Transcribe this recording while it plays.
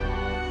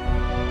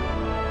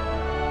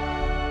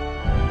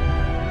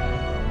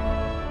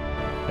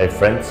Hey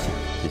friends,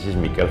 this is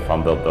Miquel,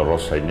 founder of the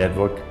Rosary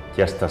Network,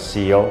 just a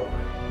CEO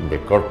in the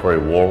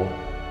corporate world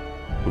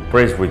who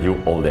prays with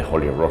you all the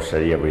Holy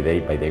Rosary every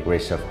day by the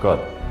grace of God,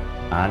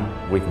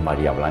 and with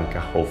Maria Blanca,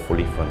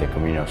 hopefully from the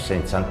Communion of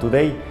Saints. And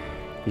today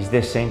is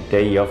the saint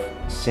day of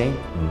Saint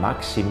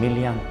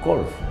Maximilian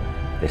Kolbe,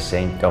 the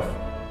saint of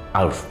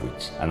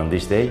Auschwitz. And on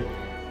this day,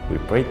 we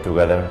pray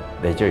together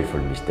the joyful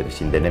mysteries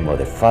in the name of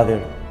the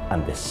Father,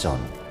 and the Son,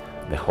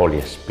 the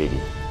Holy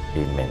Spirit.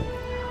 Amen.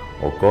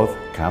 O God,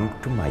 come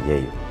to my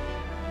aid.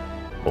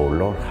 O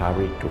Lord,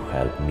 hurry to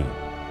help me.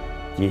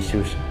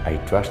 Jesus, I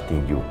trust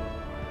in you.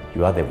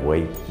 You are the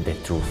way, the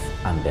truth,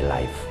 and the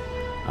life.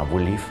 And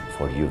we live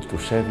for you, to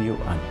serve you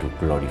and to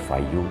glorify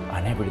you.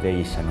 And every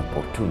day is an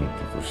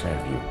opportunity to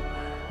serve you.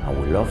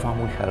 And we love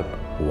and we help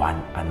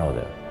one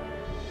another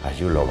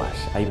as you love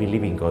us. I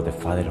believe in God the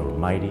Father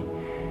Almighty,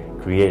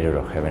 creator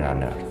of heaven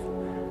and earth,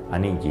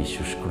 and in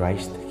Jesus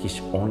Christ, his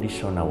only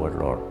Son, our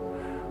Lord,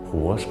 who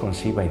was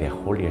conceived by the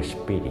Holy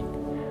Spirit,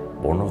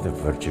 born of the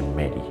Virgin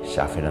Mary,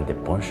 suffered under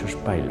Pontius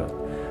Pilate,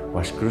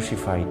 was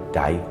crucified,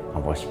 died,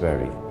 and was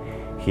buried.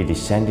 He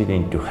descended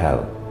into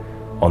hell.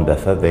 On the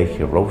third day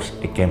he rose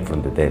again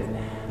from the dead,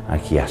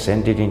 and he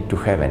ascended into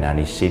heaven and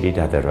is seated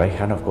at the right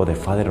hand of God the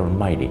Father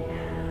Almighty.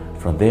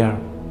 From there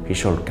he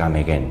shall come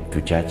again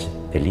to judge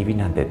the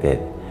living and the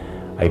dead.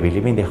 I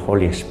believe in the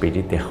Holy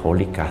Spirit, the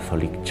Holy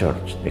Catholic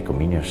Church, the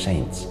communion of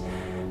saints,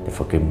 the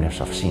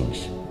forgiveness of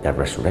sins, the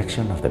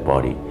resurrection of the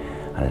body,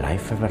 and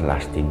life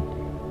everlasting.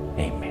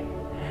 Amen.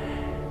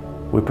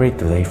 We pray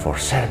today for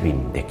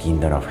serving the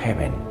kingdom of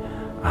heaven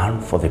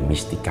and for the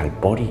mystical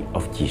body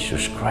of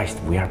Jesus Christ.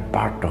 We are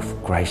part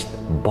of Christ's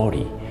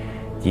body.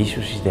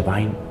 Jesus is the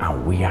vine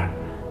and we are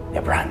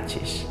the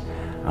branches.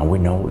 And we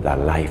know that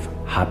life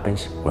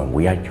happens when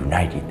we are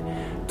united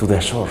to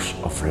the source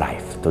of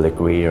life, to the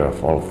creator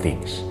of all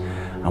things.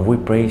 And we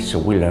pray so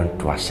we learn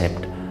to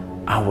accept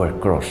our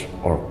cross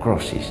or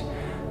crosses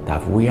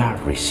that we are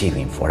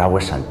receiving for our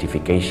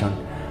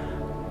sanctification,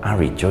 and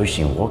rejoice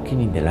in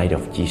walking in the light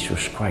of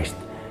Jesus Christ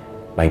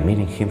by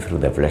meeting him through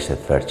the Blessed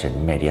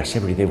Virgin Mary. As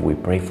every day we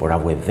pray for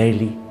our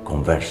daily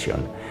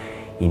conversion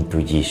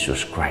into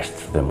Jesus Christ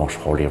through the Most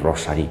Holy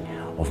Rosary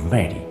of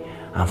Mary,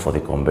 and for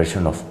the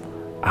conversion of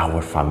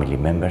our family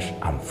members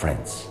and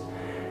friends,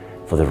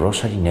 for the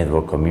Rosary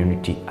Network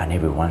community and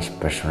everyone's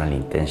personal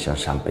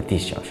intentions and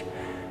petitions.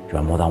 You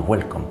are more than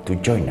welcome to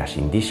join us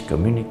in this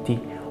community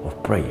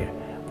of prayer.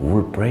 We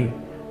will pray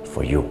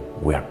for you.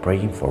 We are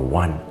praying for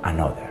one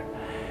another,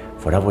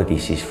 for our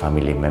deceased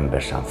family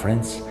members and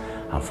friends,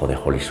 and for the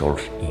holy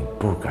souls in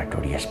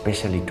purgatory.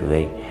 Especially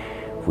today,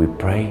 we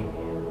pray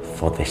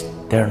for the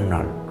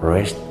eternal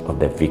rest of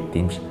the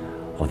victims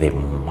of the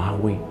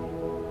Maui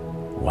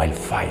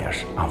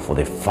wildfires and for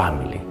the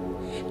families,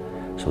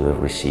 so they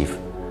receive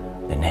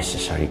the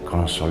necessary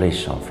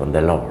consolation from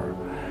the Lord,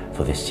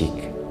 for the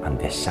sick and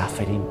the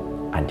suffering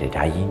and the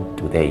dying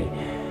today,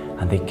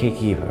 and the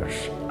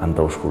caregivers and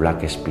those who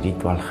lack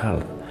spiritual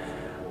health,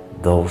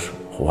 those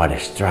who are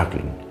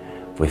struggling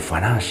with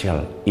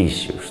financial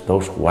issues,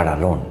 those who are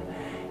alone,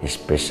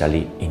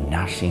 especially in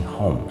nursing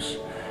homes.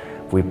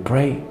 We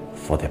pray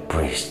for the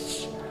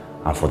priests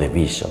and for the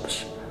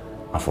bishops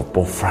and for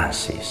Pope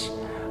Francis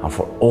and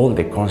for all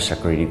the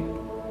consecrated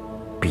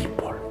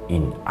people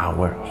in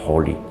our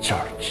holy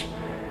church.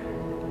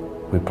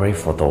 We pray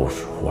for those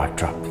who are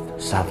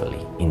trapped,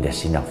 sadly, in the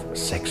sin of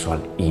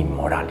sexual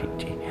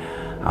immorality,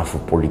 and for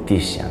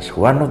politicians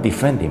who are not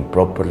defending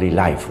properly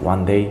life.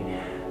 One day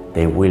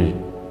they will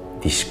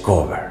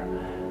discover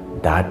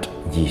that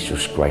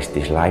Jesus Christ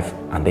is life,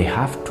 and they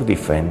have to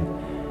defend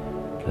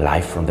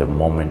life from the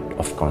moment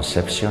of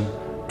conception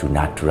to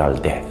natural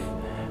death,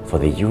 for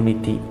the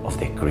unity of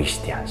the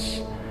Christians,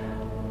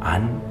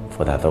 and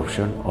for the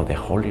adoption of the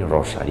Holy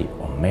Rosary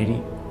of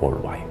Mary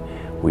worldwide.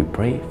 We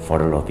pray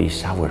for all of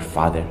this. Our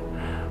Father,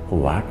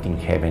 who art in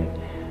heaven,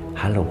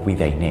 hallowed be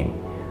thy name.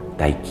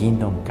 Thy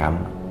kingdom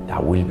come, thy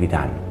will be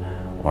done,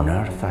 on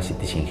earth as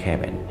it is in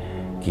heaven.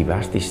 Give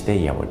us this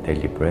day our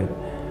daily bread,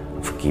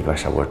 and forgive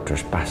us our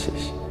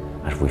trespasses,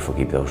 as we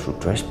forgive those who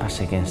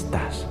trespass against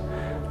us.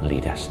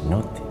 Lead us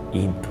not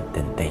into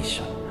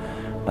temptation,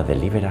 but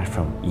deliver us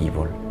from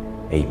evil.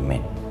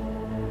 Amen.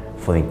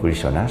 For the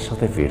increase on us of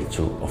the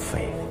virtue of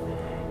faith.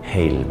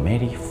 Hail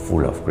Mary,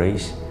 full of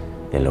grace,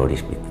 the Lord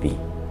is with thee.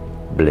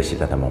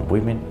 Blessed art among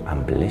women,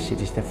 and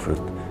blessed is the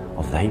fruit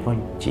of thy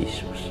womb,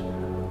 Jesus.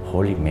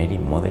 Holy Mary,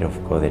 Mother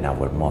of God and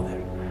our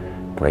Mother,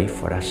 pray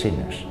for us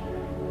sinners,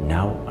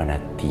 now and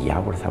at the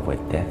hour of our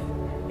death.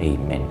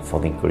 Amen. For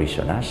the increase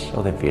on us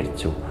of the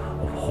virtue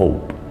of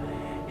hope.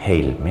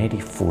 Hail Mary,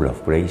 full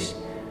of grace,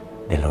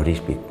 the Lord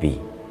is with thee.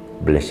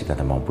 Blessed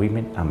art among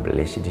women, and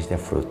blessed is the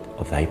fruit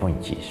of thy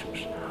womb,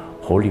 Jesus.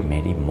 Holy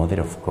Mary,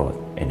 Mother of God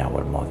and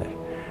our Mother,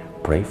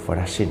 pray for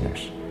us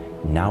sinners,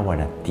 now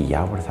and at the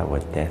hour of our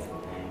death.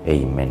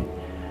 Amen.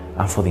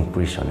 And for the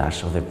increase on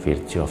us of the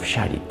virtue of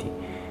charity.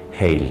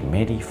 Hail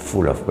Mary,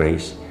 full of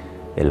grace,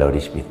 the Lord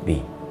is with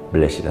thee.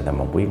 Blessed art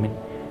among women,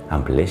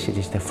 and blessed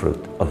is the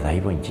fruit of thy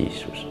womb,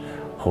 Jesus.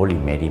 Holy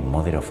Mary,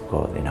 Mother of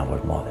God and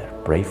our Mother,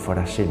 pray for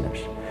us sinners,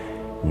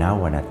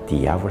 now and at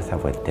the hour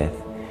of our death.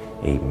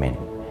 Amen.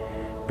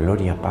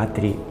 Gloria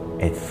Patri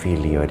et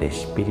Filio et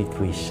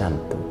Spiritui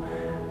Sancto,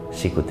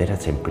 sicut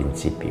erat in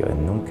principio et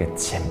nunc et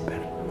semper,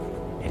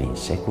 et in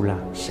saecula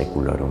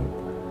saeculorum.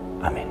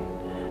 Amen.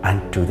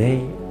 And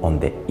today, on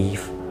the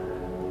eve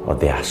of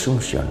the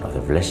Assumption of the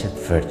Blessed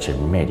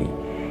Virgin Mary,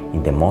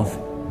 in the month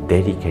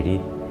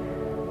dedicated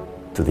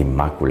to the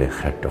Immaculate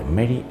Heart of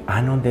Mary,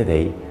 and on the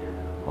day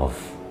of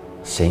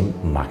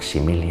Saint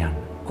Maximilian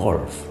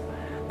Kolbe,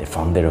 the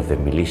founder of the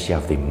Militia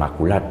of the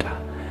Immaculata,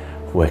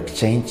 who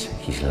exchanged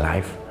his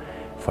life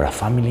for a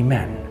family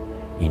man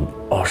in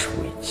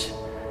Auschwitz,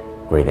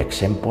 great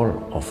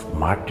example of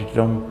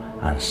martyrdom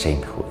and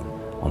sainthood.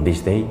 On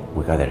this day,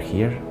 we gather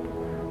here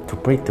to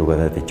pray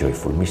together the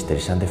joyful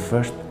mysteries, and the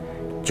first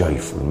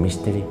joyful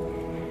mystery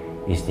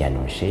is the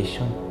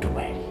Annunciation to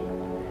Mary,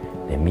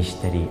 the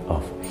mystery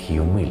of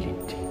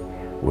humility.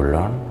 We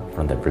learn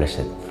from the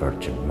Blessed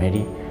Virgin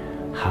Mary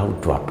how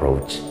to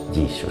approach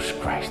Jesus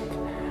Christ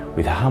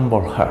with a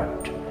humble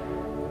heart.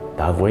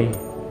 That way,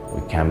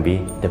 we can be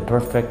the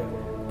perfect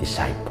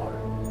disciple.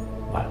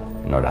 Well,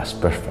 not as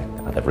perfect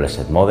as the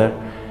Blessed Mother,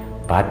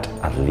 but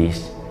at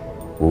least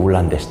we will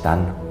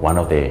understand one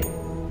of the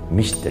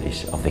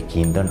mysteries of the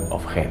kingdom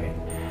of heaven,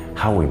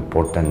 how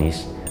important it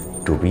is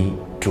to be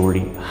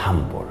truly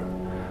humble.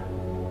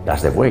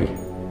 That's the way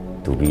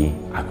to be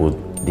a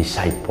good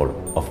disciple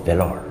of the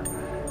Lord.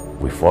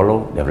 We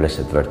follow the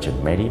Blessed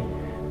Virgin Mary,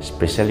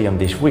 especially on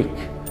this week,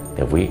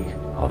 the week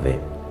of the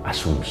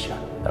Assumption,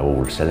 that we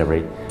will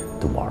celebrate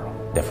tomorrow.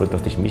 The fruit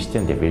of this mystery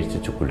and the virtue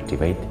to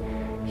cultivate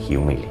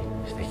humility.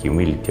 It's the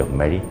humility of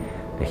Mary,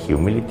 the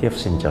humility of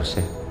Saint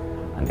Joseph,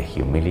 and the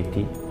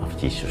humility of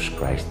Jesus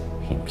Christ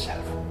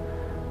himself.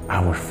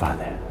 Our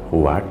Father,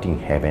 who art in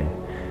heaven,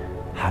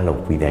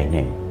 hallowed be thy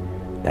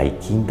name. Thy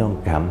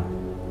kingdom come,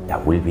 thy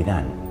will be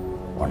done,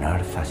 on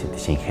earth as it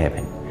is in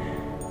heaven.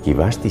 Give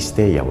us this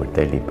day our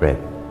daily bread,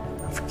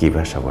 and forgive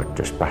us our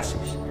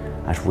trespasses,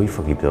 as we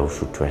forgive those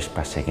who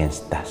trespass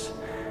against us.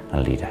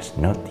 And lead us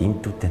not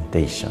into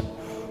temptation,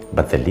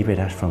 but deliver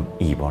us from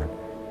evil.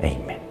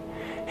 Amen.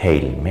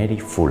 Hail Mary,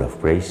 full of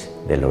grace,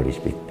 the Lord is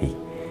with thee.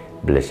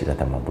 Blessed art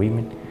thou among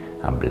women,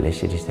 and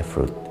blessed is the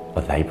fruit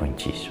of thy womb,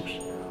 Jesus.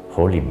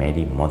 Holy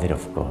Mary, Mother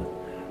of God,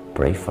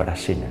 pray for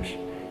us sinners,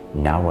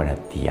 now and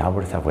at the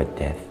hour of our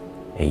death.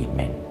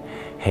 Amen.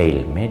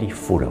 Hail Mary,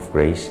 full of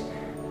grace,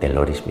 the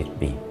Lord is with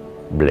thee.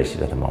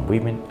 Blessed art thou among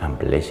women, and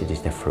blessed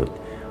is the fruit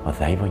of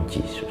thy womb,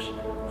 Jesus.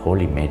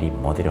 Holy Mary,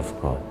 Mother of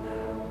God,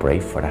 pray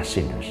for us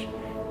sinners,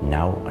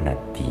 now and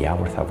at the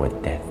hour of our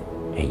death.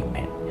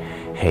 Amen.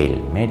 Hail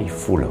Mary,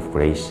 full of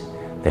grace,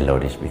 the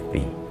Lord is with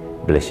thee.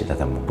 Blessed art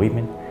thou among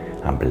women,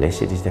 and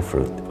blessed is the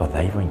fruit of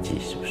thy womb,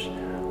 Jesus.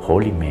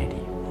 Holy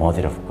Mary,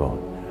 Mother of God,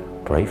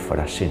 pray for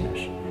us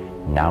sinners,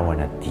 now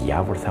and at the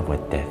hour of our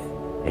death.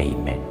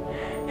 Amen.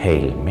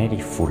 Hail Mary,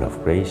 full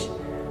of grace,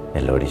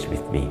 the Lord is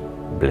with thee.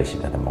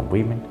 Blessed art thou among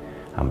women,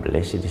 and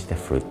blessed is the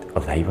fruit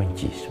of thy womb,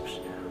 Jesus.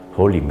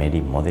 Holy Mary,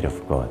 Mother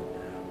of God,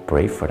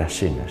 pray for us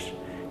sinners,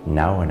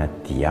 now and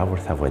at the hour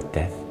of our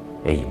death.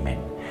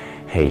 Amen.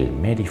 Hail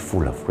Mary,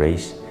 full of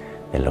grace,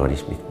 the Lord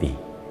is with thee.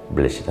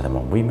 Blessed art thou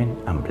among women,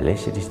 and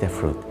blessed is the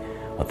fruit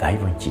of thy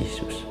womb,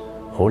 Jesus.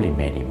 Holy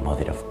Mary,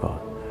 Mother of God,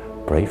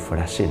 pray for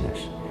us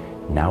sinners,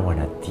 now and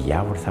at the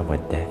hour of our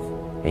death.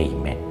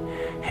 Amen.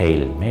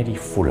 Hail Mary,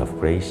 full of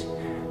grace,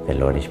 the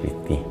Lord is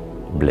with thee.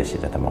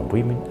 Blessed art thou among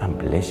women, and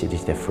blessed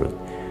is the fruit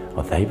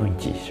of thy womb,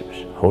 Jesus.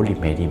 Holy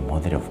Mary,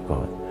 Mother of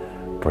God,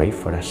 pray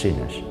for us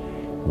sinners,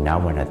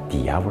 now and at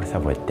the hour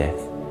of our death.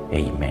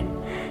 Amen.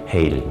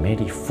 Hail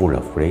Mary, full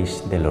of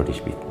grace, the Lord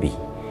is with thee.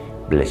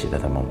 Blessed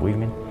art thou among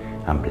women,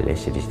 and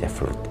blessed is the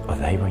fruit of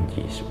thy womb,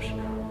 Jesus.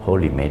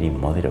 Holy Mary,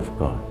 Mother of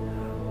God,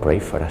 pray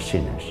for us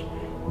sinners,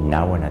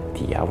 now and at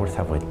the hour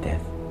of our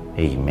death.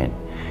 Amen.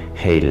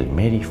 Hail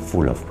Mary,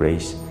 full of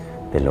grace,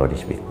 the Lord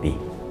is with thee.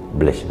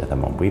 Blessed art thou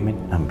among women,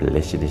 and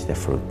blessed is the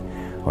fruit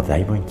of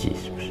thy womb,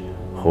 Jesus.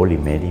 Holy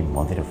Mary,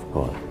 Mother of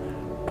God,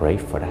 pray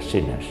for us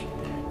sinners,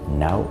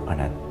 now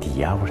and at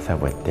the hour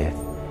of our death.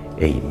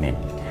 Amen.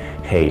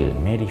 Hail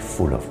Mary,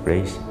 full of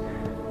grace,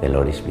 the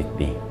Lord is with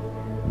thee.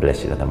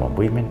 Blessed art thou among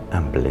women,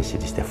 and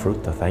blessed is the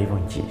fruit of thy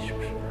womb, Jesus.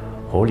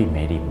 Holy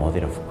Mary,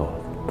 Mother of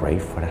God, pray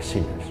for us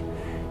sinners,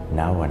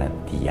 now and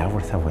at the hour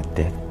of our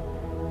death.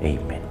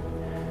 Amen.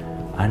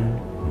 And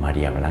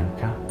Maria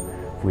Blanca,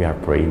 we are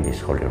praying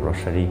this Holy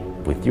Rosary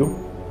with you,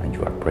 and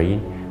you are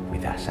praying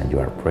with us, and you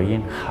are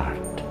praying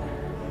hard.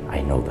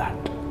 I know that.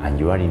 And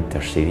you are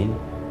interceding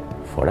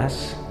for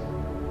us.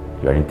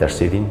 You are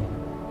interceding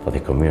for the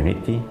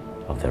community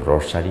of the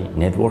Rosary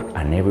Network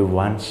and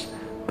everyone's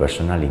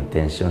personal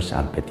intentions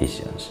and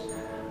petitions.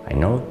 I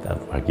know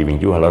that we are giving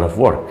you a lot of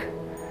work,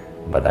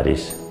 but that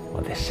is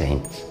what the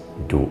saints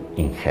do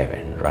in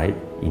heaven, right?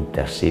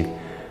 Intercede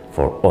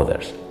for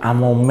others,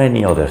 among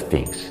many other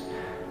things.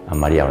 And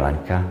Maria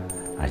Blanca,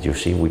 as you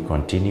see, we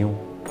continue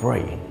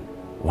praying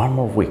one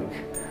more week.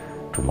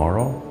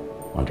 Tomorrow,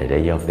 on the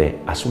day of the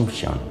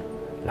Assumption,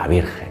 La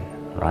Virgen,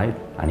 right?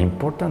 An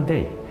important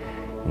day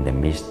in the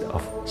midst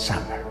of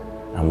summer.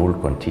 And we'll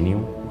continue,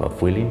 God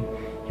willing,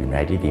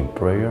 united in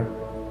prayer,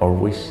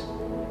 always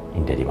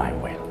in the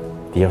divine will.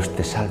 Dios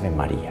te salve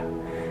María,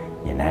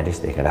 llena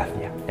eres de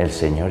gracia, el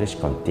Señor es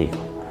contigo.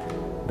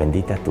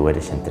 Bendita tú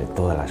eres entre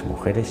todas las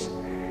mujeres,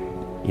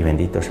 y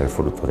bendito es el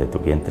fruto de tu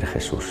vientre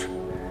Jesús.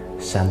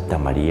 Santa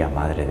María,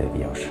 Madre de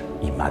Dios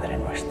y Madre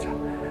nuestra,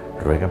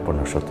 ruega por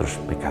nosotros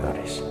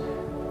pecadores,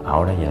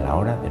 ahora y en la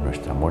hora de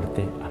nuestra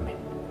muerte. Amén.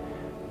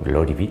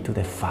 Glory be to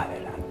the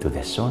Father, and to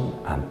the Son,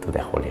 and to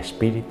the Holy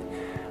Spirit,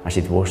 as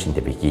it was in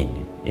the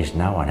beginning, is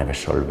now, and ever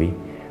shall be,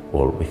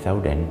 world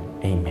without end.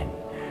 Amen.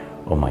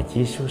 O my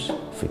Jesus,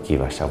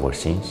 forgive us our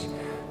sins,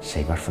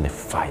 save us from the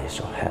fires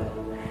of hell,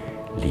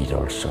 lead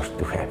all souls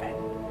to heaven,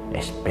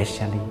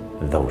 especially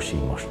those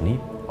in most need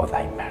of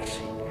thy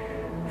mercy.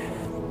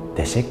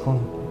 The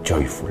second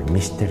joyful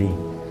mystery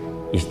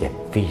is the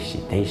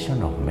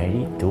visitation of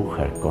Mary to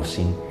her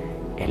cousin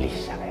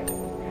Elizabeth.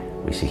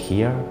 We see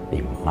here the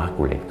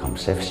Immaculate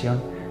Conception,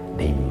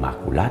 the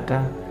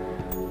Immaculata,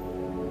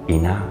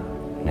 in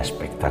a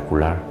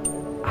spectacular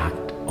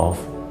act of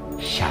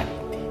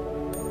charity.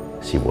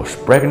 She was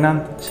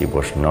pregnant, she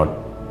was not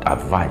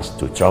advised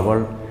to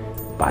travel,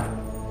 but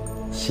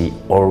she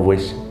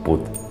always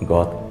put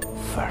God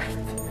first.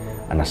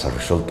 And as a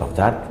result of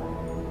that,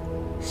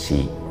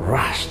 she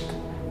rushed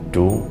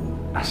to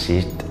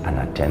assist and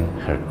attend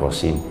her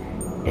cousin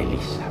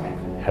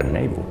Elizabeth, her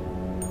neighbor,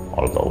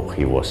 although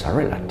he was a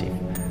relative.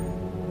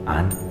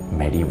 And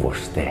Mary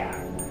was there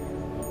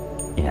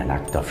in an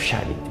act of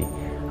charity.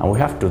 And we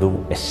have to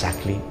do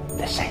exactly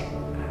the same,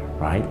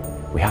 right?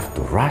 We have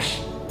to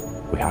rush,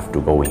 we have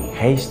to go in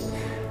haste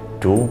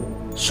to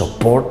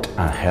support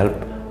and help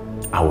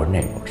our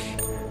neighbors,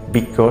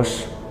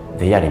 because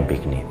they are in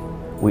big need.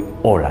 We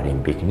all are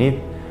in big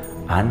need,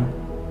 and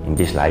in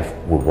this life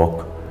we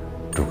walk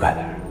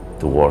together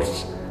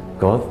towards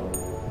God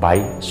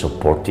by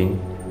supporting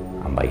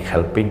and by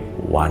helping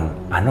one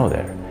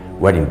another.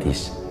 We're in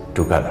this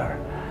together.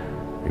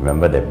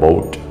 Remember the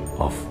boat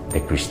of the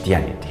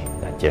Christianity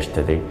that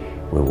yesterday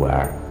we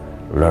were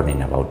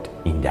learning about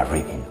in the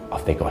reading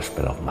of the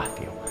Gospel of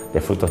Matthew.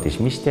 The fruit of this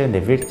mystery and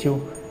the virtue,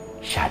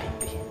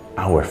 charity.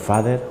 Our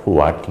Father who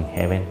art in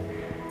heaven,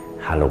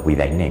 hallowed be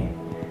thy name.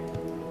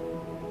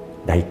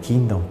 Thy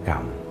kingdom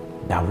come,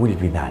 thy will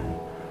be done,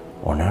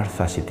 on earth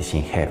as it is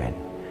in heaven.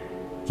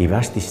 Give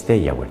us this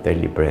day our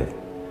daily bread,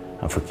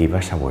 and forgive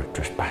us our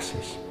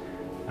trespasses,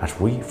 as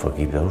we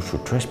forgive those who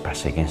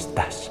trespass against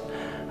us.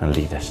 And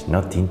lead us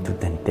not into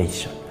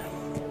temptation,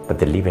 but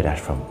deliver us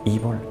from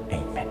evil.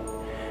 Amen.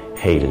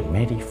 Hail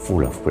Mary,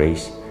 full of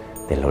grace,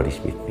 the Lord is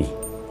with thee.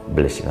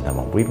 Blessed art thou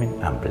among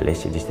women, and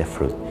blessed is the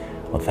fruit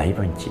of thy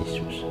womb,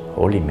 Jesus.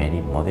 Holy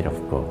Mary, Mother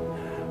of God,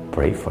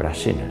 pray for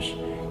us sinners,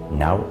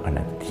 now and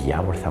at the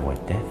hour of our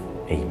death.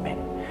 Amen.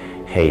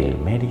 Hail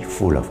Mary,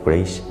 full of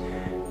grace,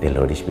 the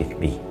Lord is with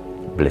thee.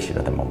 Blessed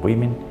art thou among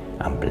women,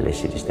 and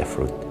blessed is the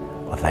fruit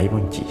of thy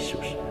womb,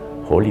 Jesus.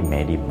 Holy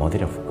Mary,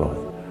 Mother of God,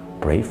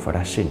 pray for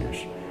us sinners,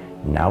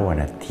 now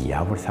and at the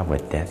hour of our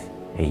death.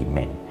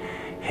 Amen.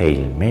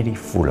 Hail Mary,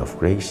 full of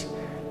grace,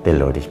 the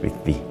Lord is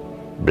with thee.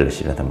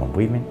 Blessed art thou among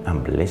women,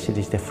 and blessed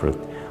is the fruit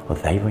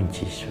of thy womb,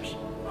 Jesus.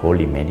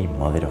 Holy Mary,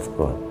 Mother of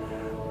God,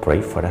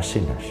 pray for us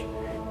sinners,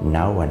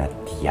 now and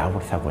at the hour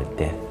of our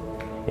death.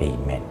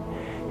 Amen.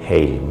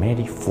 Hail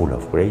Mary, full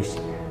of grace,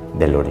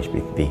 the Lord is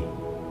with thee.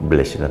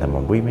 Blessed art thou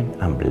among women,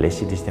 and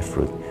blessed is the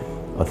fruit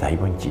of thy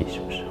womb,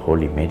 Jesus.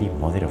 Holy Mary,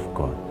 Mother of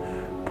God,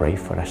 pray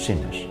for us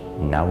sinners,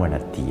 now and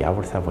at the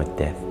hour of our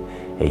death.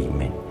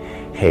 Amen.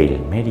 Hail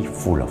Mary,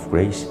 full of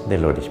grace, the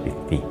Lord is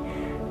with thee.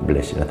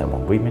 Blessed art thou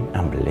among women,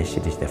 and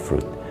blessed is the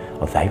fruit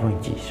of thy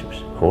womb,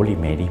 Jesus. Holy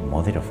Mary,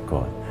 Mother of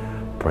God,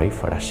 pray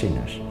for us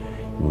sinners,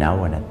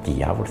 now and at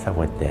the hour of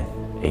our death.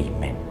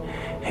 Amen.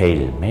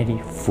 Hail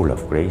Mary, full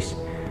of grace,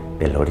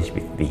 the Lord is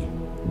with thee.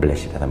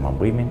 Blessed art thou among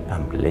women,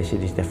 and blessed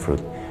is the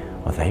fruit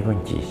of thy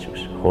womb,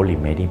 Jesus. Holy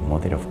Mary,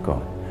 Mother of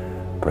God,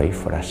 pray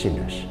for us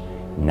sinners,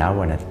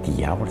 now and at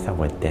the hour of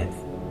our death.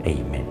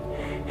 Amen.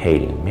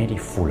 Hail Mary,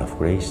 full of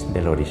grace,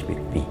 the Lord is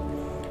with thee.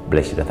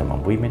 Blessed art thou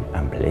among women,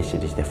 and blessed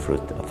is the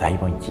fruit of thy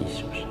womb,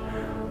 Jesus.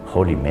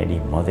 Holy Mary,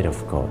 Mother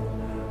of God,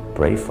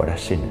 pray for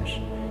us sinners,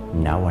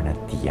 now and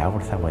at the hour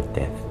of our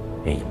death.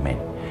 Amen.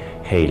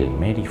 Hail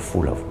Mary,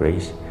 full of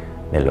grace,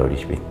 the Lord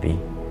is with thee.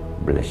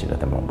 Blessed art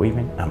thou among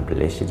women, and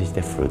blessed is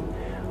the fruit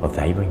of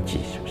thy womb,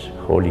 Jesus.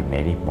 Holy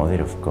Mary,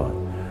 Mother of God,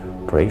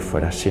 pray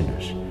for us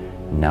sinners,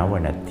 now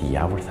and at the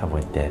hour of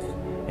our death.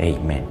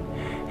 Amen.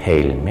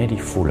 Hail Mary,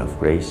 full of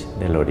grace,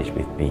 the Lord is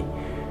with thee.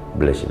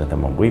 Blessed art thou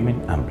among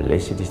women, and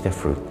blessed is the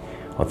fruit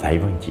of thy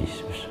womb,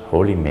 Jesus.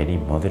 Holy Mary,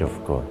 Mother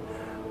of God,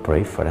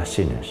 pray for us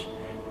sinners,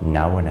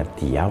 now and at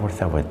the hour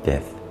of our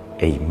death.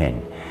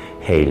 Amen.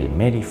 Hail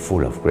Mary,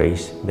 full of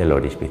grace, the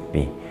Lord is with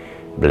thee.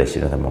 Blessed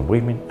art thou among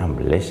women, and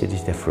blessed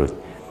is the fruit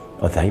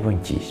of thy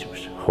womb,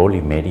 Jesus.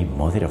 Holy Mary,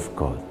 Mother of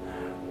God,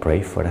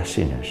 pray for us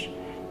sinners,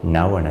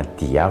 now and at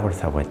the hour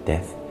of our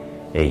death.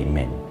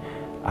 Amen.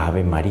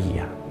 Ave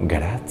Maria,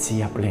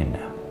 gratia plena,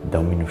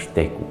 Dominus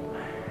tecum,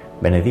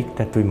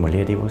 benedicta tui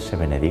mulieribus, et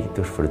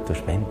benedictus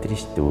fructus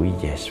ventris tui,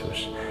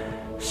 Iesus.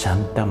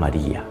 Santa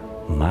Maria,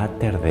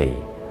 Mater Dei,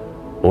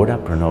 ora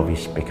pro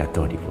nobis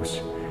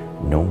peccatoribus,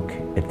 nunc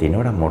et in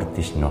hora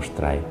mortis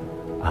nostrae.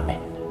 Amen.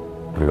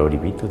 Glory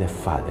be to the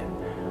Father,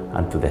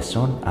 and to the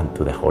Son, and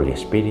to the Holy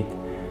Spirit,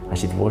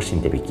 as it was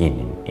in the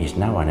beginning, is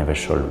now, and ever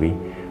shall be,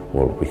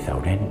 world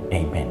without end.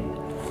 Amen.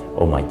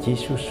 O my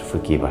Jesus,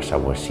 forgive us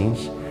our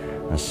sins,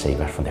 and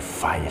save us from the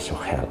fires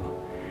of hell.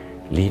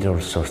 Lead all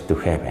souls to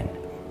heaven,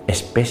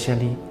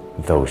 especially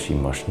those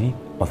in most need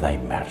of thy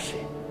mercy.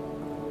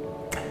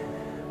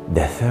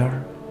 The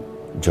third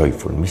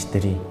joyful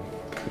mystery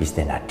is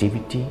the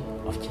Nativity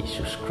of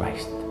Jesus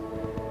Christ.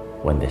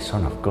 When the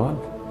Son of God,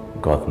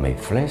 God made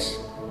flesh,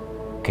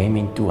 came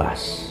into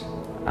us,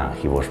 and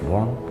he was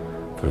born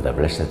through the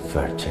Blessed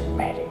Virgin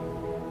Mary,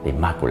 the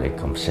Immaculate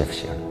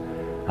Conception.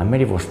 And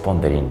Mary was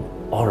pondering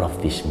all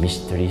of these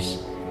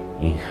mysteries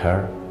in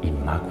her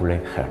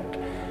Immaculate Heart.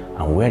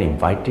 And we are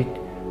invited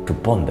to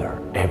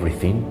ponder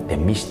everything, the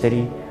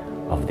mystery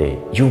of the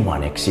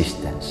human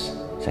existence.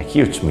 It's a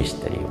huge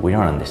mystery, we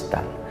don't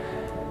understand.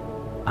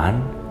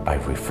 And by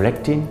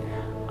reflecting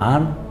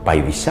and by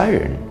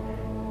desiring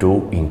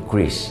to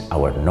increase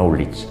our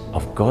knowledge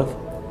of God,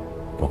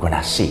 we're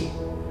gonna see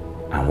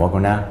and we're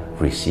gonna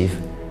receive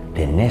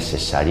the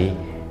necessary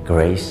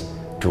grace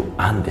to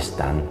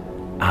understand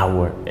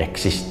our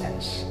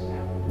existence.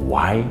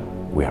 Why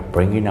we are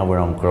bringing our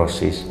own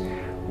crosses,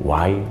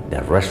 why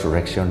the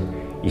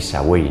resurrection is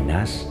awaiting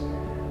us.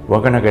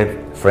 We're gonna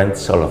get,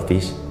 friends, all of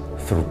this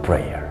through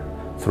prayer,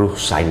 through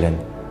silent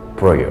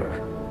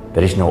prayer.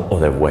 There is no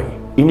other way.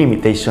 In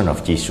imitation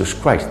of Jesus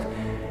Christ,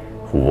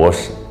 who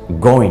was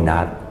going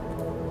out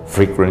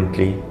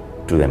frequently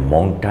to the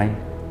mountain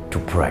to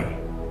pray.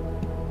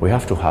 We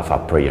have to have a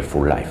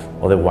prayerful life,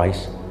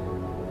 otherwise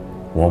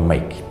we won't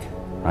make it,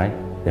 right?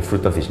 The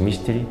fruit of this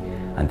mystery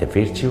and the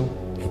virtue,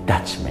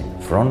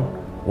 detachment from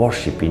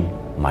worshipping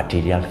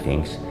material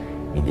things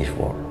in this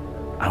world.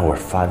 Our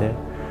Father,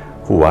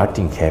 who art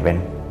in heaven,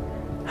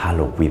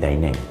 hallowed be thy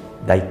name.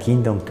 Thy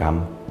kingdom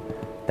come,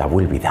 thy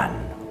will be done,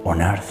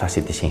 on earth as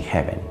it is in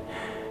heaven.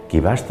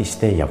 Give us this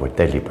day our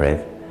daily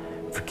bread.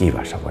 Forgive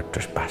us our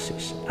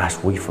trespasses,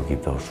 as we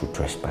forgive those who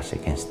trespass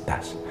against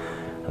us.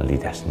 And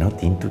lead us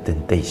not into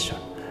temptation,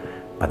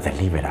 but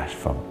deliver us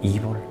from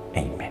evil.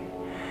 Amen.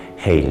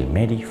 Hail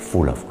Mary,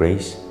 full of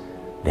grace,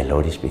 the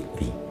Lord is with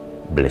thee.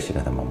 Blessed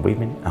art thou among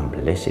women, and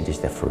blessed is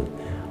the fruit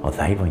of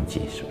thy womb,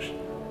 Jesus.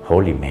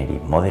 Holy Mary,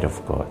 Mother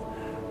of God,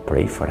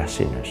 pray for us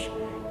sinners,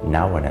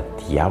 now and at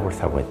the hour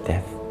of our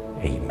death.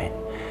 Amen.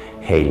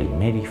 Hail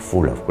Mary,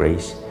 full of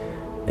grace,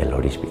 the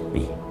Lord is with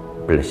thee.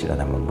 Blessed art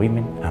thou among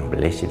women, and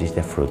blessed is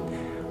the fruit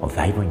of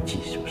thy womb,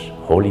 Jesus.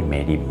 Holy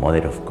Mary,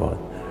 Mother of God,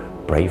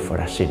 pray for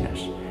us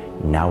sinners,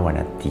 now and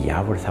at the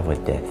hour of our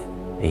death.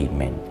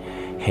 Amen.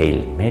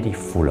 Hail Mary,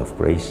 full of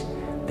grace,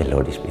 the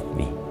Lord is with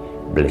thee.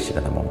 Blessed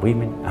art thou among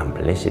women, and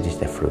blessed is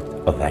the fruit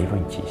of thy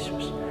womb,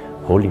 Jesus.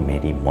 Holy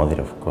Mary, Mother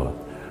of God,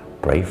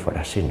 pray for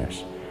us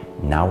sinners,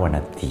 now and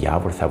at the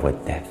hour of our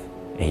death.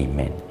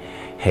 Amen.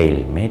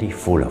 Hail Mary,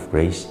 full of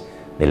grace,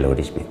 the Lord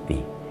is with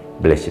thee.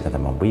 Blessed art thou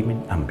among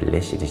women, and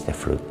blessed is the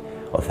fruit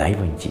of thy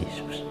womb,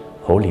 Jesus.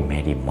 Holy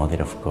Mary,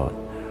 Mother of God,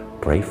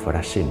 pray for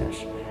us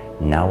sinners,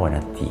 now and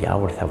at the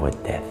hour of our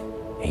death.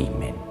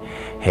 Amen.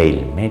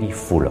 Hail Mary,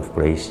 full of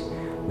grace,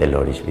 the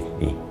Lord is with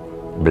thee.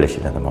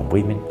 Blessed art thou among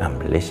women, and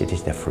blessed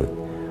is the fruit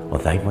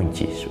of thy womb,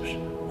 Jesus.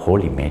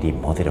 Holy Mary,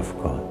 Mother of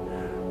God,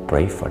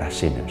 pray for us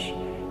sinners,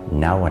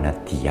 now and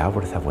at the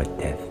hour of our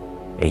death.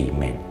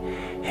 Amen.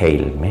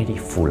 Hail Mary,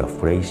 full of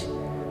grace,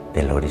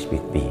 the Lord is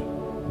with thee.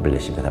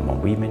 Blessed art thou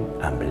among women,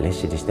 and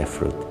blessed is the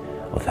fruit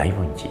of thy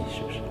womb,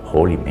 Jesus.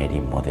 Holy Mary,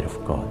 Mother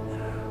of God,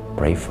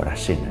 pray for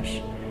us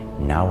sinners,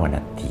 now and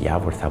at the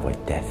hour of our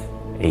death.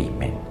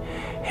 Amen.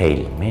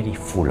 Hail Mary,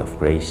 full of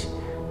grace,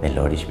 the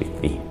Lord is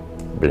with thee.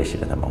 Blessed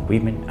art thou among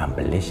women, and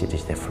blessed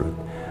is the fruit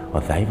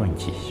of thy womb,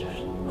 Jesus.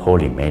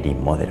 Holy Mary,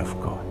 Mother of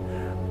God,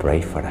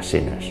 pray for us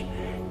sinners,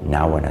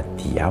 now and at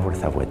the hour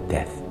of our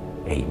death.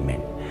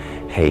 Amen.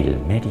 Hail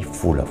Mary,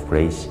 full of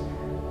grace,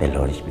 the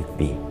Lord is with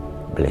thee.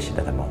 Blessed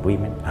art thou among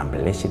women, and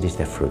blessed is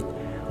the fruit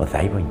of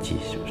thy womb,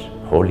 Jesus.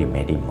 Holy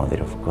Mary,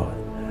 Mother of God,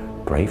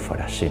 pray for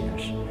us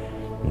sinners,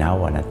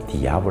 now and at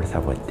the hour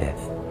of our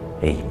death.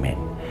 Amen.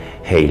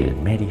 Hail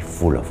Mary,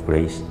 full of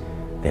grace,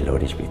 the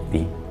Lord is with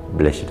thee.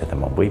 Blessed art thou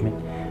among women,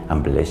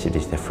 and blessed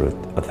is the fruit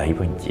of thy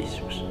womb,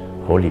 Jesus.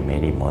 Holy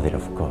Mary, Mother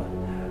of God,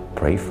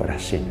 pray for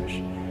us sinners,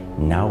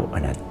 now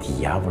and at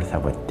the hour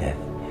of our death.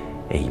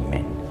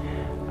 Amen.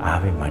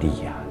 Ave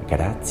Maria,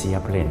 gratia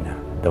plena,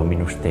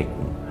 Dominus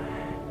tecum,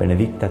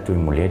 benedicta tui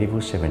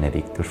mulieribus, et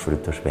benedictus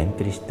fructus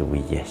ventris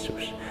tui,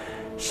 Iesus.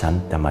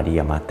 Santa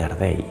Maria, Mater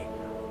Dei,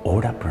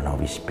 ora pro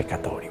nobis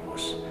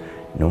peccatoribus,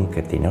 nunc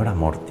et in hora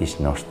mortis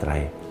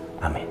nostrae.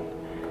 Amen.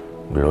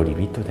 Glory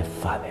be to the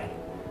Father,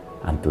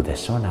 and to the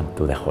Son, and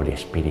to the Holy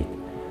Spirit,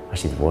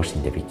 as it was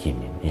in the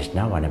beginning, is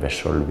now, and ever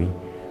shall be,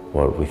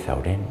 world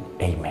without end.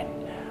 Amen.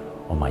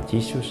 O my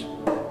Jesus,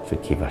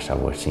 forgive us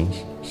our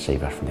sins,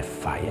 save us from the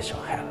fires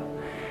of hell.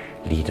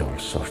 Lead all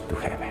souls to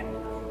heaven,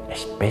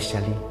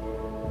 especially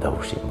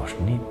those in most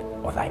need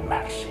of thy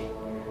mercy.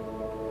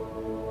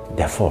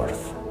 The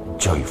fourth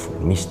joyful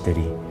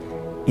mystery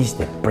is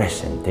the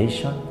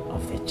presentation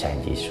of the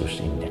child Jesus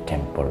in the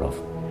temple of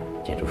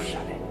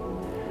Jerusalem.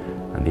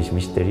 And this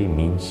mystery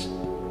means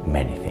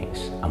many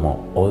things.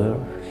 Among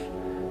others,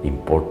 the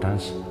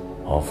importance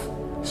of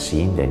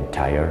seeing the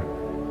entire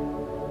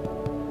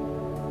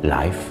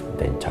life,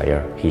 the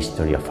entire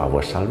history of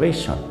our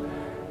salvation,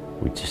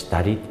 which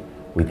started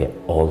with the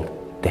Old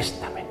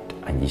Testament.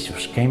 And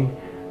Jesus came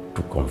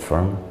to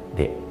confirm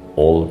the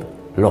old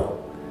law,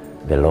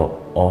 the law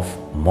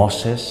of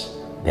Moses,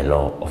 the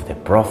law of the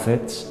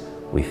prophets,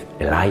 with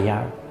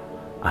Elijah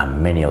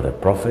and many other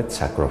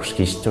prophets across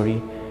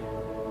history.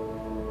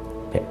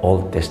 The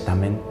Old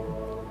Testament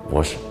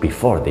was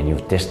before the New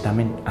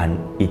Testament,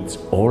 and it's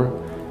all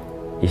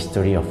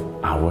history of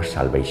our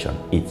salvation.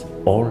 It's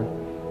all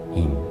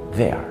in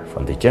there,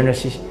 from the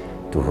Genesis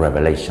to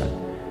Revelation.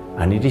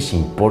 And it is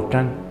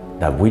important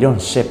that we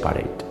don't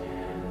separate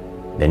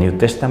the New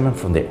Testament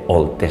from the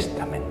Old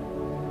Testament.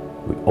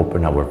 We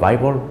open our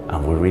Bible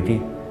and we read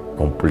it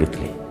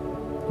completely.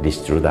 It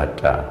is true that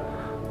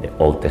the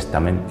Old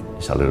Testament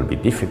is a little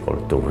bit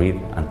difficult to read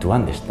and to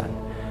understand,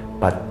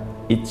 but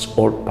it's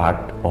all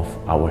part of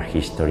our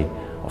history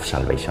of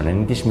salvation. And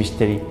in this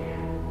mystery,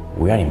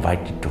 we are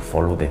invited to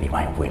follow the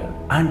divine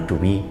will and to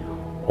be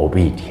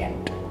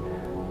obedient.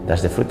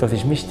 That's the fruit of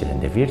this mystery,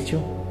 and the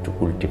virtue to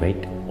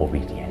cultivate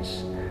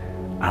obedience.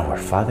 Our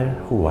Father,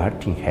 who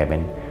art in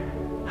heaven,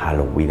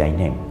 hallowed be thy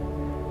name.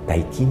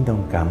 Thy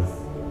kingdom come,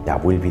 thy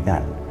will be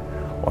done,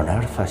 on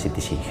earth as it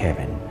is in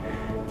heaven.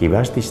 Give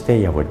us this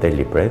day our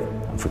daily bread,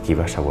 and forgive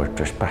us our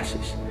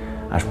trespasses,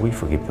 as we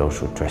forgive those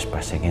who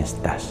trespass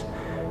against us.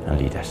 And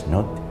lead us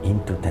not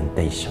into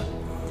temptation,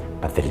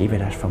 but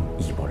deliver us from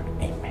evil.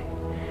 Amen.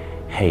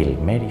 Hail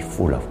Mary,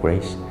 full of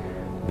grace,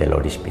 the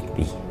Lord is with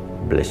thee.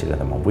 Blessed art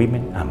thou among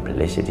women, and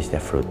blessed is the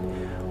fruit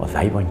of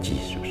thy womb,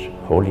 Jesus.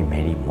 Holy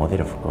Mary,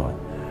 Mother of God,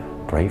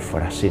 pray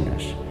for us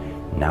sinners,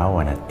 now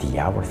and at the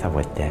hour of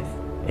our death.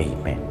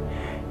 Amen.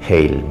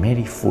 Hail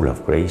Mary, full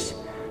of grace,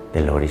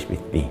 the Lord is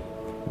with thee.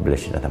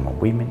 Blessed art thou among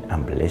women,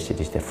 and blessed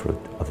is the fruit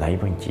of thy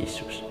womb,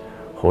 Jesus.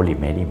 Holy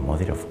Mary,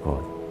 Mother of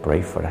God,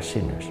 pray for us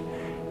sinners,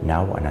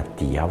 now and at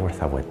the hour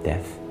of our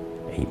death.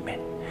 Amen.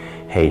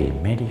 Hail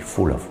Mary,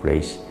 full of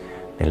grace,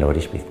 the Lord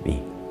is with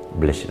thee.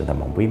 Blessed art thou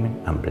among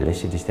women, and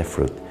blessed is the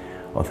fruit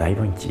of thy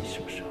womb,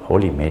 Jesus.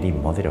 Holy Mary,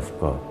 Mother of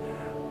God,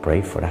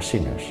 pray for us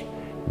sinners,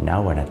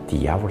 now and at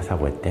the hour of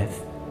our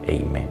death.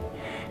 Amen.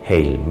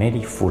 Hail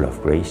Mary, full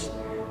of grace,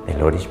 the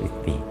Lord is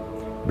with thee.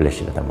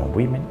 Blessed art thou among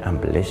women,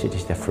 and blessed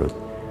is the fruit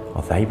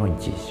of thy womb,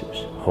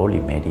 Jesus. Holy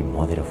Mary,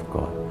 Mother of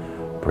God,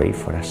 pray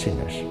for us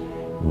sinners,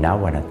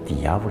 now and at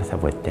the hour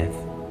of our death.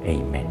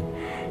 Amen.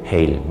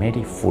 Hail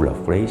Mary, full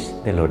of grace,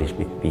 the Lord is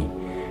with thee.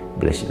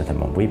 Blessed art thou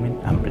among women,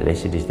 and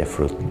blessed is the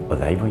fruit of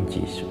thy womb,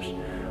 Jesus.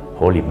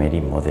 Holy Mary,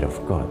 Mother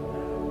of God,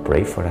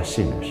 pray for us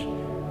sinners,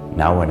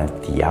 now and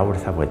at the hour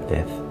of our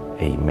death.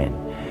 Amen.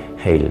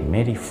 Hail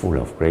Mary, full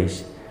of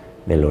grace,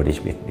 the Lord is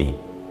with thee.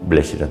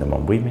 Blessed art thou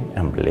among women,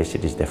 and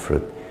blessed is the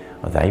fruit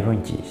of thy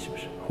womb,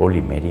 Jesus. Holy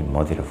Mary,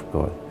 Mother of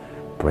God,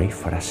 pray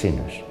for us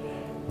sinners,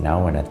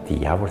 now and at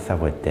the hour of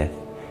our death.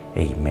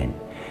 Amen.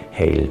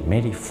 Hail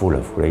Mary, full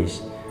of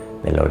grace,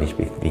 the Lord is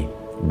with thee.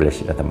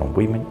 Blessed art thou among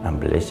women, and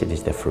blessed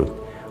is the fruit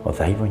of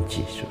thy womb,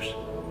 Jesus.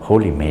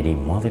 Holy Mary,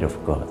 Mother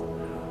of God,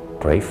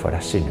 pray for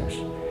us sinners,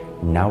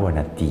 now and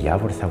at the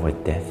hour of our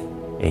death.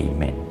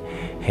 Amen.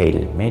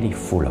 Hail Mary,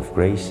 full of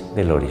grace,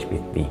 the Lord is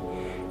with thee.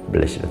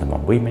 Blessed art thou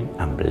among women,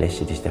 and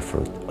blessed is the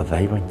fruit of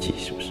thy womb,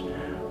 Jesus.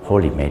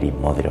 Holy Mary,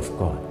 Mother of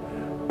God,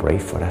 pray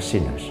for us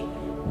sinners,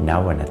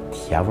 now and at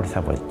the hour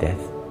of our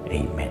death.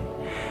 Amen.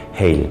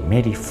 Hail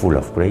Mary, full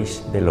of grace,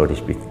 the Lord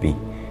is with thee.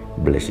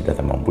 Blessed art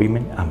thou among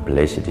women, and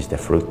blessed is the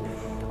fruit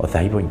of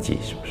thy womb,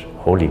 Jesus.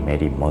 Holy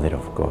Mary, Mother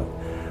of God,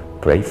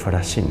 pray for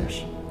us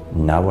sinners,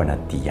 now and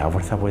at the hour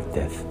of our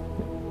death.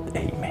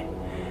 Amen.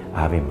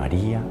 Ave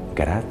Maria,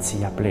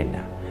 gratia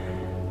plena,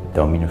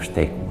 Dominus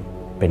tecum,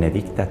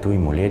 benedicta tui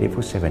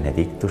mulieribus, et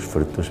benedictus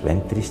fructus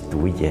ventris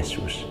tui,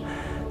 Iesus.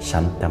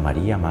 Santa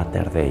Maria,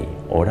 Mater Dei,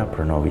 ora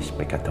pro nobis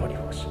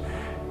peccatoribus,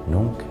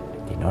 nunc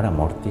et in hora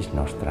mortis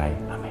nostrae.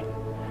 Amen.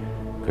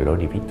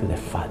 Glory be to the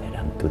Father,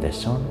 and to the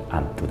Son,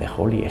 and to the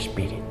Holy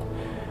Spirit,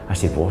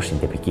 as it was in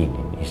the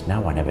beginning, is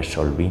now, and ever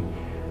shall be,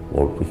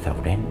 world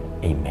without end.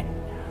 Amen.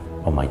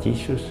 O my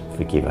Jesus,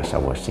 forgive us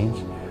our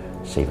sins,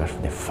 save us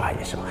from the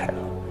fires of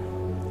hell.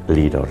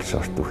 Lead all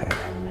souls to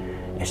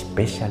heaven,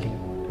 especially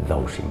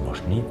those in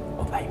most need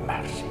of thy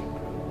mercy.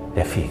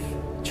 The fifth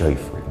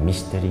joyful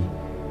mystery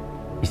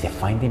is the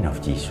finding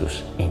of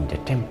Jesus in the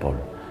temple,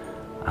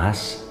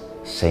 as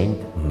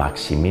Saint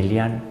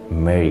Maximilian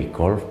Mary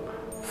Kolbe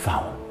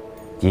found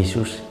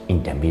Jesus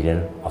in the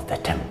middle of the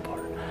temple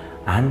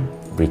and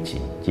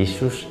reaching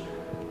Jesus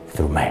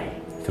through Mary,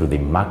 through the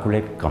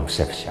Immaculate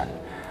Conception.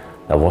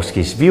 That was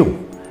his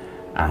view,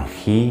 and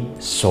he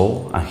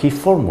saw and he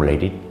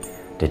formulated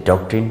the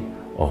doctrine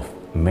of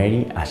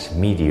Mary as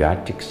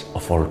mediatrix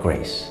of all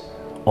grace.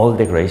 All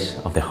the grace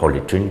of the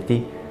Holy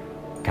Trinity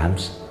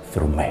comes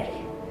through Mary.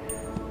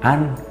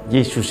 And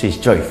Jesus is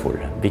joyful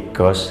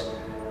because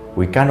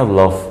We cannot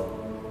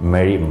love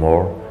Mary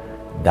more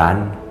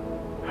than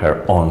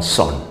her own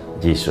son,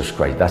 Jesus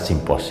Christ. That's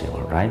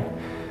impossible, right?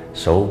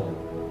 So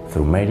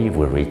through Mary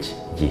we reach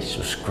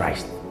Jesus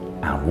Christ,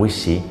 and we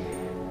see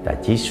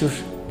that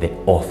Jesus, the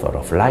author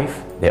of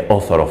life, the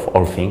author of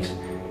all things,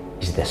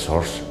 is the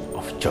source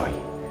of joy.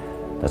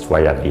 That's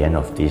why at the end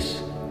of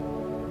these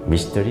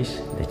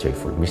mysteries, the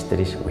joyful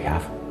mysteries, we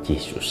have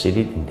Jesus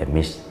seated in the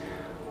midst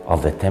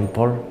of the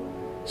temple,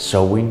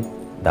 showing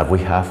that we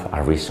have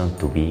a reason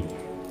to be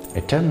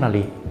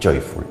eternally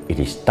joyful. It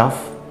is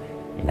tough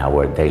in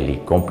our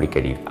daily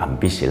complicated and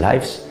busy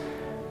lives,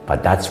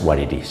 but that's what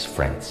it is,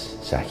 friends.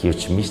 It's a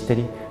huge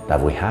mystery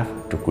that we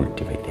have to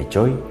cultivate the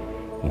joy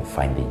in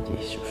finding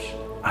Jesus.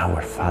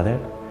 Our Father,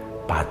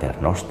 Pater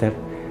Noster,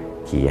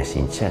 qui es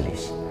in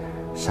celis,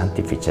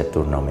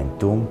 sanctificetur nomen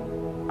tuum,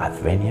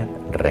 adveniat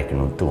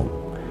regnum tuum,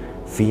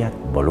 fiat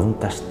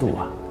voluntas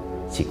tua,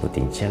 sicut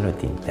in cielo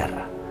et in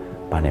terra.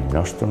 Panem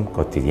nostrum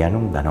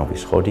quotidianum da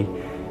nobis hodie,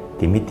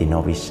 dimitti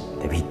nobis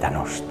debita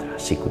nostra,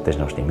 sicut es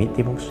nos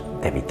dimittimus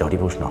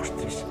debitoribus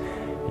nostris,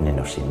 et ne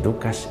nos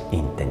inducas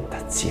in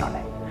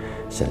tentationem,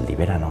 sed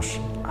libera nos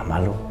a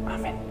malo.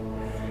 Amen.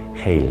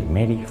 Hail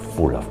Mary,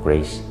 full of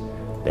grace,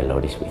 the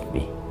Lord is with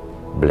thee.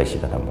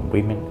 Blessed art thou among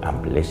women,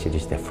 and blessed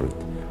is the fruit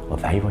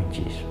of thy womb,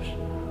 Jesus.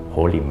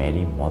 Holy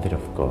Mary, Mother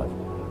of God,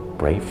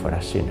 pray for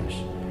us sinners,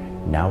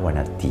 now and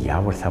at the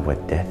hour of our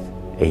death.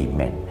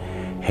 Amen.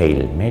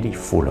 Hail Mary,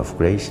 full of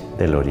grace,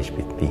 the Lord is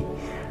with thee.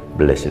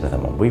 Blessed art thou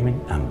among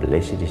women, and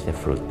blessed is the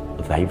fruit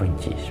of thy womb,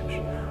 Jesus.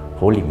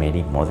 Holy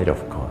Mary, Mother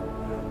of God,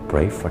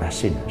 pray for us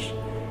sinners,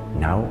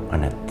 now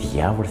and at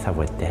the hour of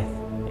our death.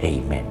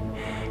 Amen.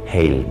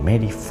 Hail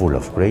Mary, full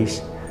of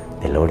grace,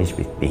 the Lord is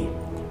with thee.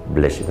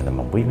 Blessed art thou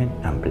among women,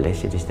 and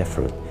blessed is the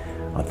fruit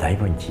of thy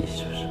womb,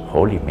 Jesus.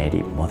 Holy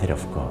Mary, Mother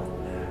of God,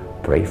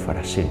 pray for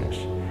us sinners,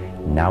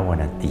 now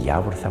and at the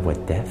hour of our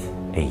death.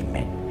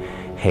 Amen.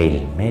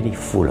 Hail Mary,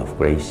 full of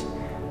grace,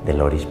 the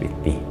Lord is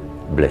with thee.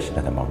 Blessed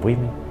art thou among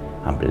women,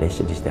 and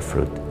blessed is the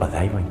fruit of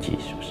thy womb,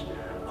 Jesus.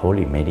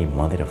 Holy Mary,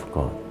 Mother of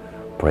God,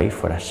 pray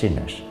for us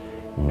sinners,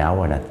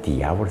 now and at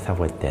the hour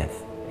of our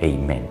death.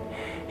 Amen.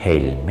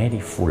 Hail Mary,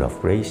 full of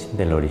grace,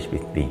 the Lord is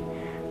with thee.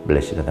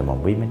 Blessed art thou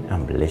among women,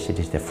 and blessed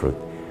is the fruit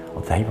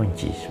of thy womb,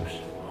 Jesus.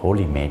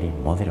 Holy Mary,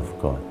 Mother of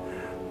God,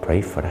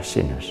 pray for us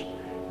sinners,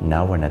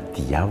 now and at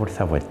the hour of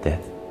our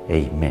death.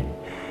 Amen.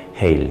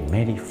 Hail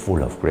Mary,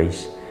 full of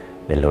grace,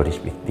 the Lord is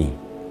with thee.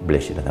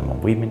 Blessed art thou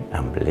among women,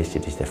 and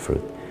blessed is the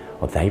fruit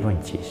of thy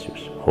womb,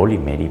 Jesus. Holy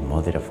Mary,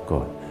 Mother of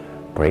God,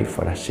 pray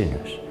for us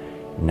sinners,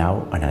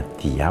 now and at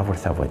the hour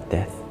of our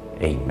death.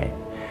 Amen.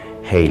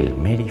 Hail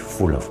Mary,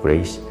 full of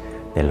grace,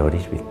 the Lord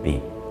is with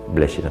thee.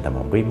 Blessed art thou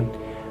among women,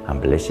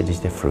 and blessed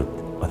is the fruit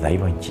of thy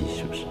womb,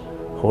 Jesus.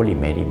 Holy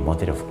Mary,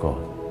 Mother of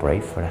God, pray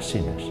for us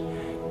sinners,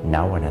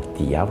 now and at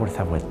the hour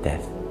of our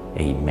death.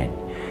 Amen.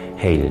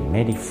 Hail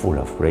Mary, full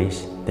of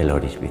grace, the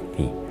Lord is with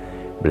thee.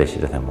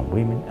 Blessed art thou among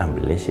women,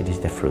 and blessed is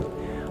the fruit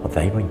of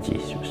thy womb,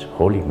 Jesus.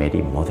 Holy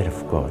Mary, Mother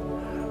of God,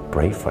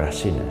 pray for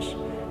us sinners,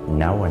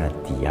 now and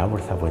at the hour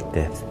of our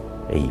death.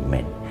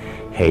 Amen.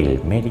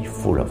 Hail Mary,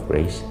 full of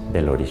grace,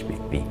 the Lord is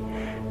with thee.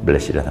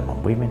 Blessed art thou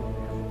among women,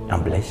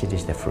 and blessed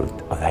is the fruit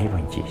of thy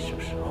womb,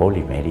 Jesus.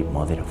 Holy Mary,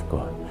 Mother of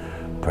God,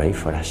 pray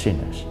for us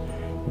sinners,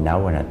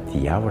 now and at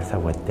the hour of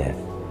our death.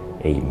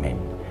 Amen.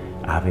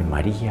 Ave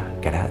Maria,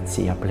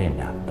 gratia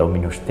plena,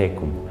 Dominus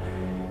tecum,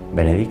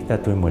 benedicta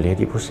tui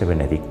mulieribus, et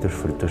benedictus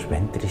fructus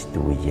ventris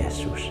tui,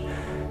 Iesus.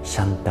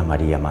 Santa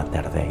Maria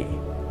Mater Dei,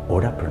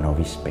 ora pro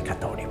nobis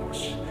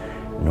peccatoribus,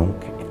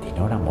 nunc et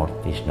in hora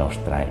mortis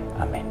nostrae.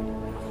 Amen.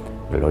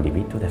 Glory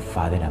be to the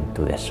Father, and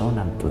to the Son,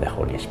 and to the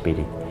Holy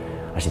Spirit,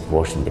 as it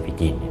was in the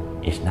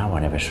beginning, is now,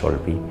 and ever shall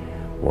be,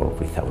 world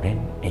without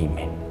end.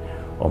 Amen.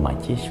 O my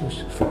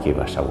Jesus, forgive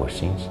us our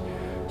sins,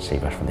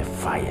 save us from the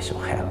fires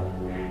of hell,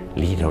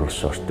 lead all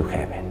souls to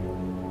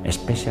heaven,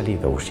 especially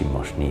those in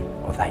most need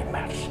of thy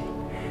mercy.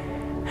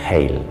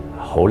 Hail,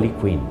 Holy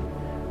Queen,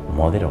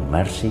 Mother of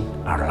mercy,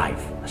 our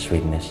life,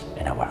 sweetness,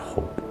 and our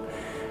hope.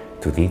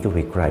 To thee do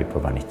we cry,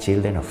 poor banished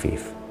children of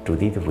Eve. To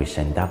thee do we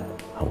send up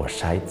our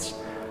sighs,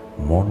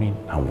 mourning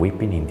and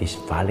weeping in this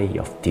valley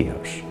of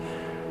tears.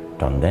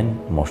 Turn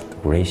then, most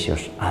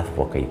gracious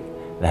Advocate,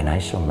 thine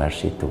eyes of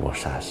mercy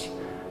towards us,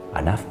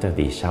 and after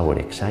this our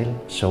exile,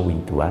 show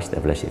unto us the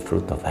blessed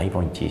fruit of thy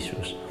womb,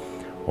 Jesus.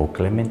 O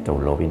clement, O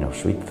loving, O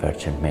sweet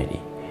Virgin Mary,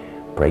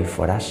 pray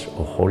for us,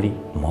 O holy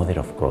Mother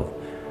of God,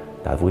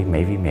 that we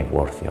may be made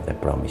worthy of the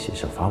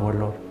promises of our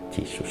Lord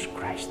Jesus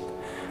Christ.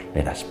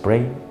 Let us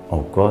pray.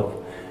 O God,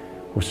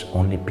 whose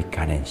only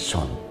begotten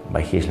Son,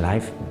 by his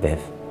life,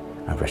 death,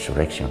 and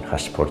resurrection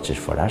has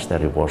purchased for us the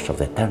rewards of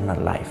the eternal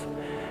life,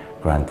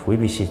 grant, we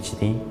beseech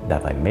thee,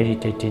 that by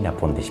meditating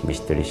upon these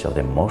mysteries of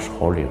the most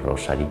holy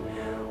Rosary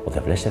of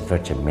the Blessed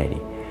Virgin Mary,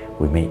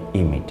 we may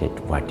imitate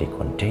what they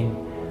contain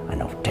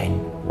and obtain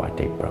what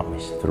they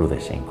promise, through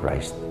the same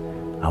Christ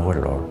our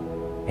Lord.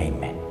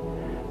 Amen.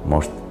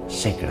 Most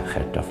Sacred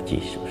Heart of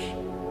Jesus,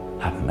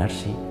 have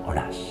mercy on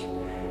us.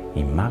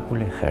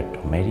 Immaculate Heart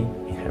of Mary,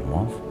 in her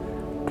month,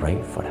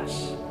 pray for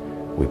us.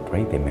 we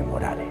pray the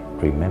Memorare.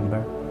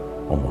 Remember,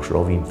 O most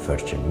loving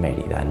Virgin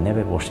Mary, that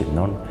never was it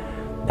known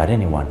that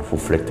anyone who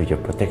fled to your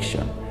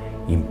protection,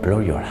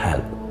 implored your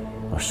help,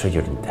 or sought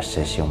your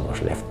intercession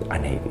was left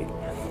unaided.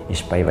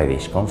 Inspired by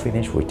this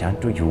confidence, we turn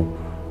to you,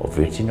 O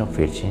Virgin of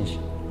Virgins,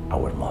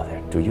 our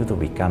Mother. To you do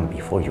we come,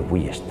 before you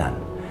we stand,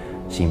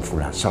 sinful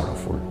and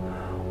sorrowful.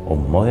 O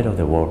Mother of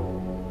the world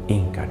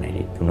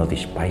incarnated, do not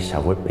despise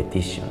our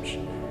petitions,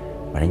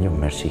 but in your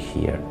mercy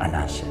hear and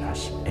answer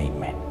us.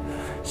 Amen.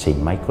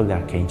 Saint Michael the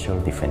Archangel,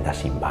 defend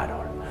us in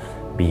battle.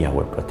 Be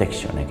our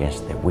protection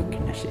against the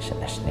weaknesses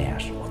and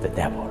snares of the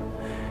devil.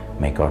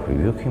 May God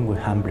rebuke him, we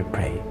humbly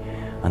pray.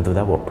 And do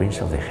thou, O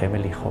Prince of the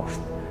heavenly host,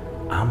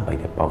 and by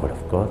the power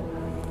of God,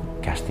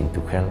 cast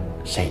into hell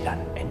Satan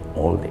and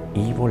all the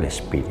evil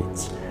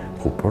spirits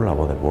who prowl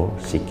about the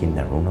world, seeking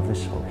the ruin of the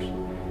souls.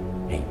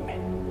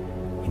 Amen.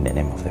 In the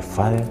name of the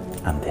Father,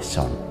 and the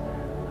Son,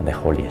 and the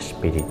Holy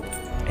Spirit.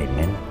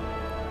 Amen.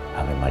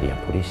 Ave María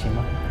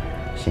Purísima,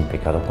 sin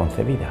pecado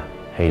concebida.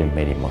 Hail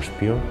Mary, most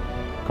pure,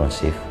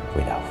 conceived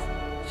without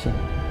sin.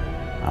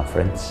 And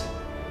friends,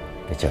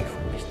 the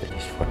joyful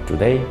mysteries for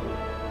today,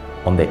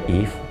 on the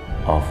eve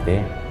of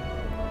the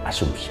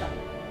Assumption,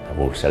 that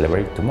we'll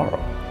celebrate tomorrow.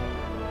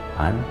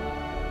 And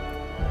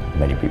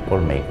many people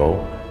may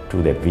go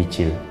to the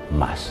Vigil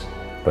Mass.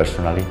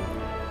 Personally,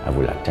 I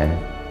will attend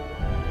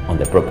on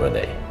the proper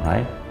day,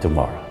 right?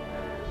 Tomorrow.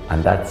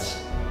 And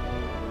that's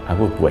a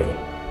good way,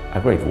 a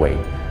great way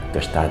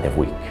to start the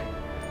week,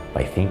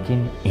 by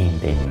thinking in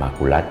the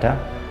Immaculata,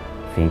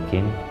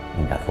 thinking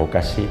in the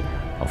advocacy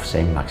of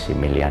Saint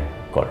Maximilian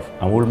Kolbe.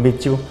 And we'll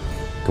meet you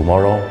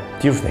tomorrow,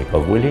 Tuesday,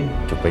 God willing,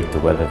 to pray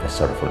together the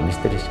sorrowful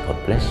mysteries. God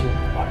bless you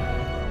all.